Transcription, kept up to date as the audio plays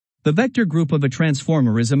The vector group of a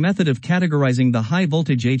transformer is a method of categorizing the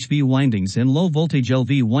high-voltage HV windings and low-voltage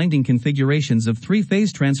LV winding configurations of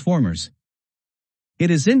three-phase transformers.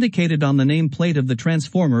 It is indicated on the nameplate of the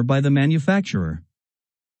transformer by the manufacturer.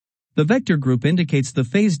 The vector group indicates the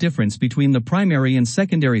phase difference between the primary and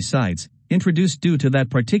secondary sides, introduced due to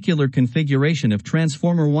that particular configuration of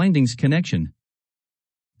transformer windings connection.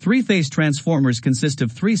 Three-phase transformers consist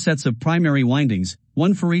of three sets of primary windings,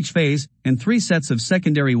 one for each phase, and three sets of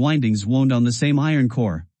secondary windings wound on the same iron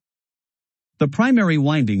core. The primary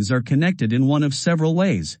windings are connected in one of several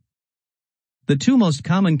ways. The two most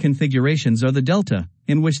common configurations are the delta,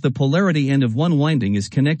 in which the polarity end of one winding is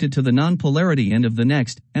connected to the non-polarity end of the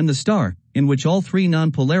next, and the star, in which all three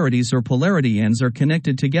non-polarities or polarity ends are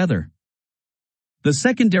connected together. The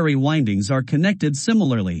secondary windings are connected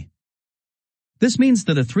similarly. This means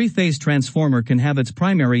that a three-phase transformer can have its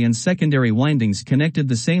primary and secondary windings connected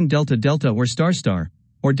the same delta-delta or star-star,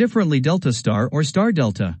 or differently delta-star or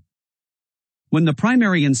star-delta. When the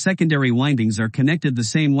primary and secondary windings are connected the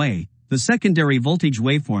same way, the secondary voltage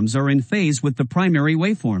waveforms are in phase with the primary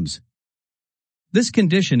waveforms. This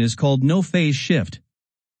condition is called no phase shift.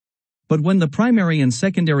 But when the primary and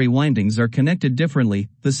secondary windings are connected differently,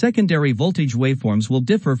 the secondary voltage waveforms will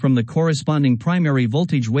differ from the corresponding primary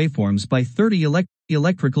voltage waveforms by 30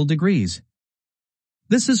 electrical degrees.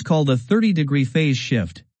 This is called a 30-degree phase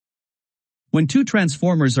shift. When two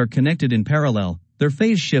transformers are connected in parallel, their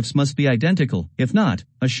phase shifts must be identical. If not,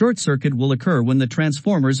 a short circuit will occur when the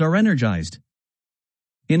transformers are energized.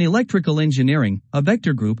 In electrical engineering, a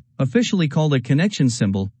vector group, officially called a connection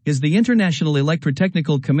symbol, is the International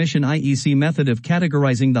Electrotechnical Commission (IEC) method of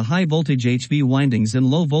categorizing the high-voltage HV windings and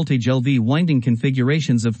low-voltage LV winding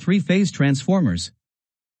configurations of three-phase transformers.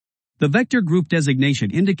 The vector group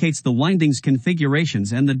designation indicates the windings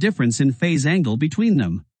configurations and the difference in phase angle between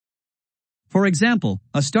them. For example,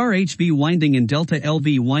 a star HV winding and delta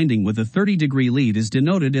LV winding with a 30-degree lead is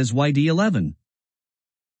denoted as YD11.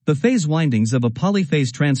 The phase windings of a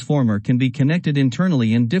polyphase transformer can be connected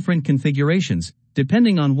internally in different configurations,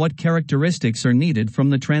 depending on what characteristics are needed from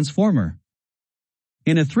the transformer.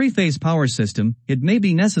 In a three-phase power system, it may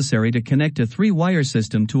be necessary to connect a three-wire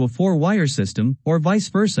system to a four-wire system, or vice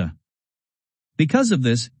versa. Because of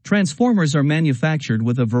this, transformers are manufactured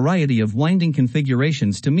with a variety of winding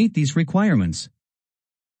configurations to meet these requirements.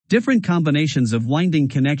 Different combinations of winding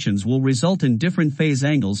connections will result in different phase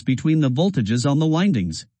angles between the voltages on the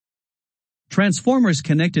windings. Transformers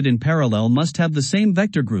connected in parallel must have the same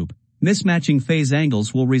vector group. Mismatching phase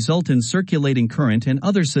angles will result in circulating current and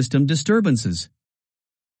other system disturbances.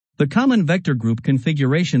 The common vector group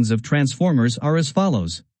configurations of transformers are as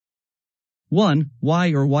follows. 1.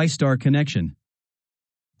 Y or Y-star connection.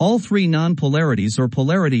 All three non-polarities or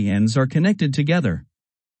polarity ends are connected together.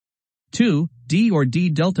 2. D or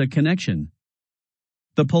D-delta connection.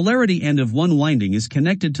 The polarity end of one winding is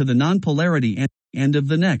connected to the non-polarity end of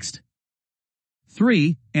the next.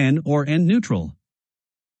 3. N or N neutral.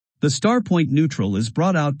 The star point neutral is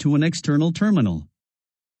brought out to an external terminal.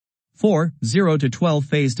 4. 0 to 12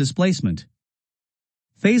 phase displacement.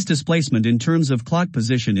 Phase displacement in terms of clock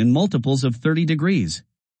position in multiples of 30 degrees.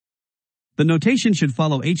 The notation should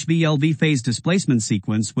follow HV-LV phase displacement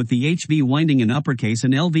sequence with the HV winding in uppercase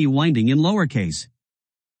and LV winding in lowercase.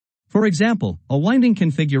 For example, a winding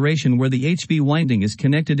configuration where the HV winding is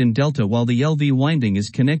connected in delta while the LV winding is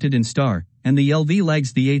connected in star, and the LV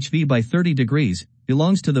lags the HV by 30 degrees,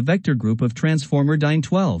 belongs to the vector group of transformer DIN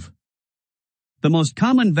 12. The most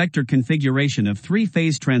common vector configuration of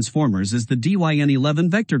three-phase transformers is the DYN11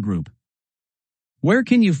 vector group. Where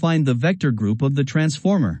can you find the vector group of the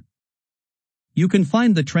transformer? You can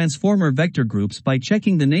find the transformer vector groups by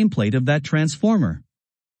checking the nameplate of that transformer.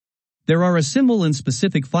 There are a symbol and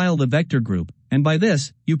specific file the vector group, and by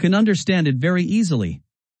this, you can understand it very easily.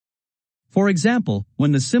 For example,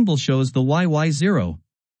 when the symbol shows the YY0,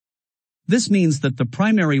 this means that the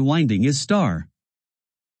primary winding is star.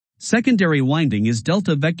 Secondary winding is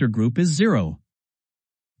delta, vector group is 0.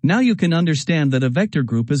 Now you can understand that a vector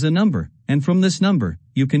group is a number, and from this number,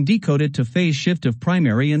 you can decode it to phase shift of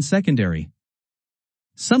primary and secondary.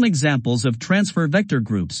 Some examples of transfer vector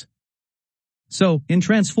groups. So, in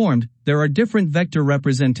transformed, there are different vector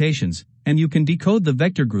representations, and you can decode the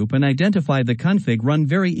vector group and identify the config run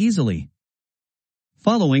very easily.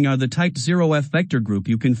 Following are the type 0F vector group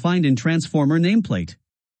you can find in transformer nameplate.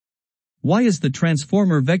 Why is the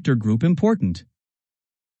transformer vector group important?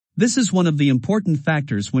 This is one of the important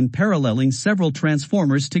factors when paralleling several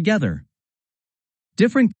transformers together.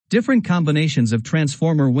 Different combinations of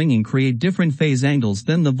transformer winging create different phase angles,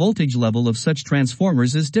 then the voltage level of such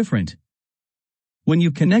transformers is different. When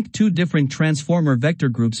you connect two different transformer vector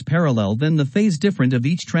groups parallel, then the phase difference of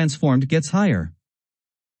each transformed gets higher.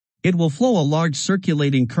 It will flow a large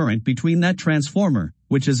circulating current between that transformer,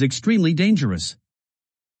 which is extremely dangerous.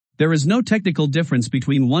 There is no technical difference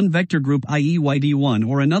between one vector group, i.e. YD1,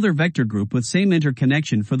 or another vector group with same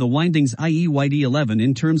interconnection for the windings, i.e. YD11,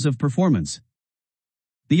 in terms of performance.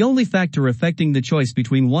 The only factor affecting the choice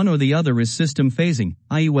between one or the other is system phasing,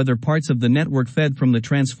 i.e. whether parts of the network fed from the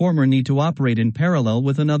transformer need to operate in parallel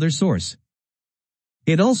with another source.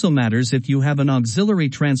 It also matters if you have an auxiliary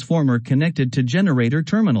transformer connected to generator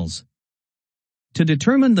terminals. To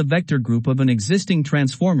determine the vector group of an existing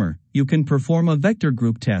transformer, you can perform a vector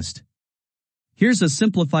group test. Here's a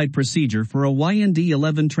simplified procedure for a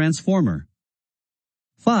YND11 transformer.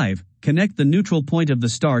 5. Connect the neutral point of the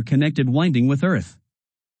star-connected winding with earth.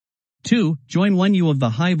 2. Join 1U of the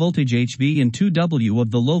high voltage HV and 2W of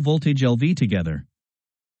the low voltage LV together.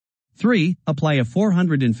 3. Apply a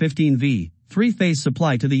 415 V, three-phase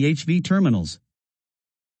supply to the HV terminals.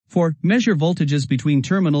 4. Measure voltages between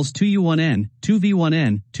terminals 2U1N,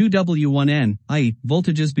 2V1N, 2W1N, i.e.,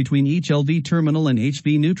 voltages between each LV terminal and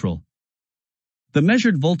HV neutral. The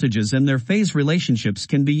measured voltages and their phase relationships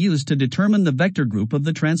can be used to determine the vector group of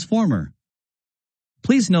the transformer.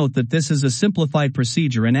 Please note that this is a simplified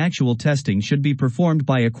procedure and actual testing should be performed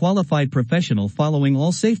by a qualified professional following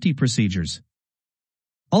all safety procedures.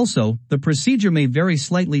 Also, the procedure may vary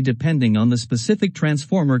slightly depending on the specific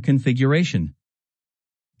transformer configuration.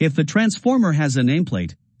 If the transformer has a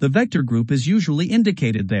nameplate, the vector group is usually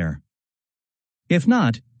indicated there. If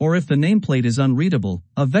not, or if the nameplate is unreadable,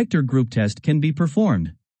 a vector group test can be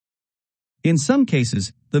performed. In some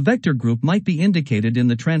cases, the vector group might be indicated in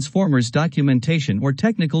the transformer's documentation or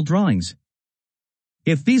technical drawings.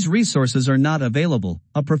 If these resources are not available,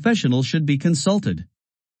 a professional should be consulted.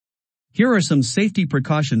 Here are some safety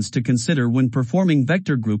precautions to consider when performing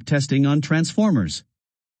vector group testing on transformers.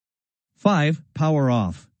 5. Power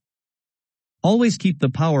off. Always keep the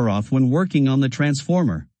power off when working on the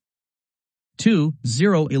transformer. 2.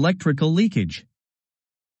 Zero electrical leakage.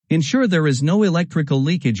 Ensure there is no electrical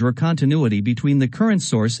leakage or continuity between the current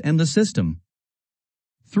source and the system.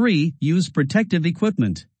 3. Use protective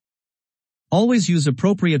equipment. Always use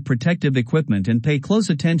appropriate protective equipment and pay close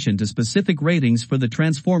attention to specific ratings for the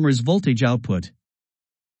transformer's voltage output.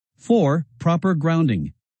 4. Proper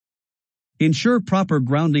grounding. Ensure proper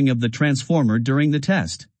grounding of the transformer during the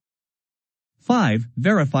test. 5.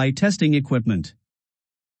 Verify testing equipment.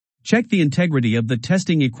 Check the integrity of the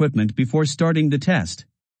testing equipment before starting the test.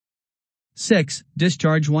 6.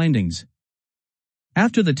 Discharge windings.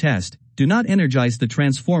 After the test, do not energize the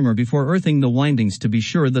transformer before earthing the windings to be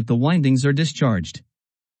sure that the windings are discharged.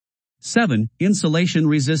 7. Insulation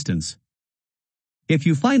resistance. If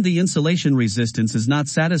you find the insulation resistance is not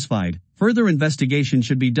satisfied, further investigation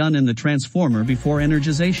should be done in the transformer before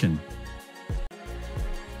energization.